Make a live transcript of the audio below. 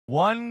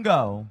1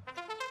 go.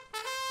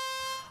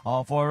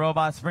 All 4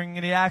 robots springing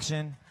into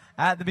action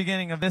at the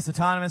beginning of this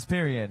autonomous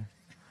period.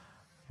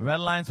 Red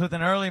Alliance with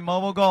an early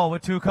mobile goal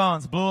with 2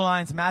 cones. Blue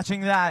Alliance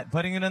matching that,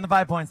 putting it in the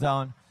 5-point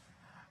zone.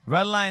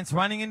 Red Alliance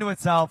running into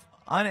itself,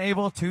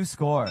 unable to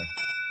score.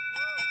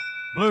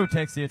 Blue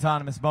takes the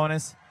autonomous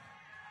bonus.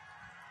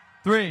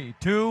 3,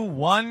 2,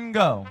 1,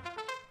 go.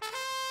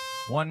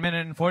 1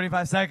 minute and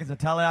 45 seconds of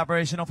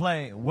teleoperational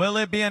play. Will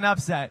it be an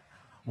upset?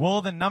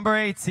 Will the number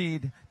 8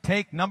 seed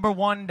take number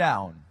 1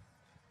 down?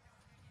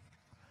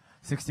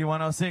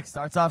 6106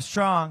 starts off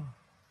strong.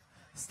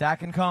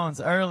 Stacking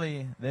cones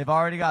early. They've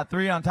already got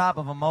 3 on top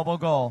of a mobile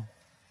goal.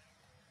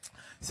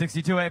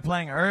 62A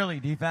playing early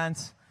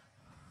defense.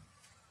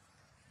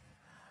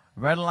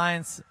 Red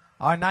Alliance,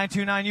 our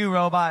 929U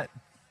robot,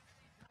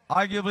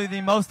 arguably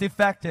the most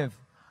effective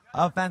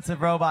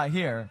offensive robot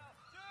here.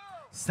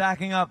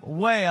 Stacking up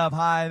way up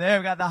high.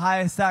 They've got the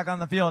highest stack on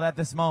the field at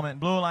this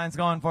moment. Blue Alliance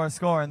going for a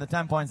score in the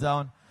 10-point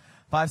zone.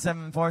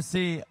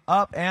 574C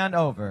up and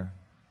over.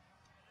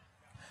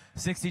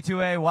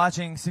 62A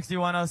watching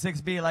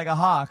 6106B like a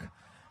hawk.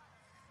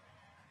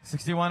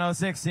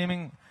 6106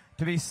 seeming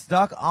to be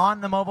stuck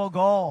on the mobile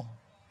goal.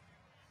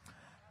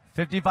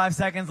 55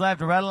 seconds left.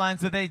 Red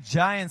Alliance with a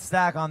giant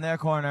stack on their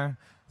corner.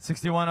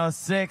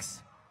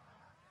 6106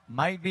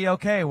 might be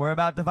okay. We're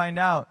about to find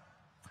out.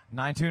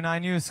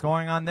 929U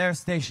scoring on their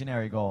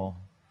stationary goal.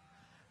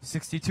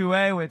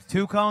 62A with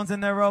 2 cones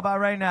in their robot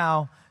right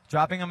now,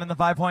 dropping them in the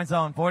 5-point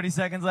zone. 40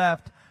 seconds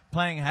left,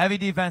 playing heavy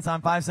defense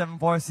on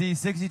 574C.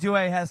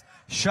 62A has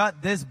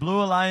shut this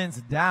Blue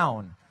Alliance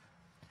down.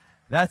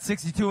 That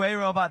 62A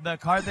robot, the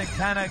Karthik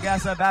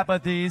Kanagasa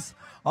Bapathes,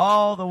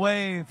 all the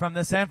way from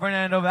the San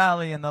Fernando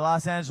Valley in the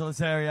Los Angeles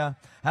area,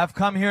 have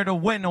come here to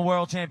win a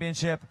world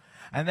championship,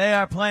 and they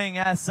are playing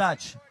as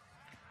such.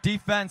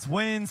 Defense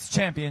wins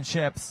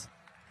championships.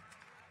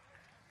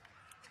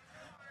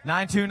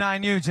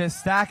 929U just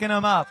stacking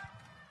them up.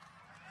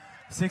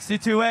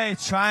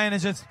 62A trying to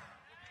just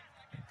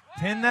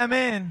pin them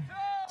in.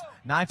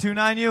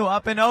 929U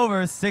up and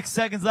over. 6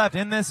 seconds left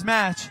in this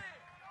match.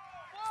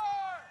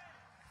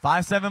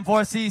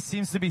 574C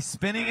seems to be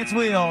spinning its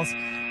wheels.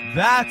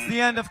 That's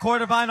the end of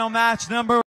quarterfinal match number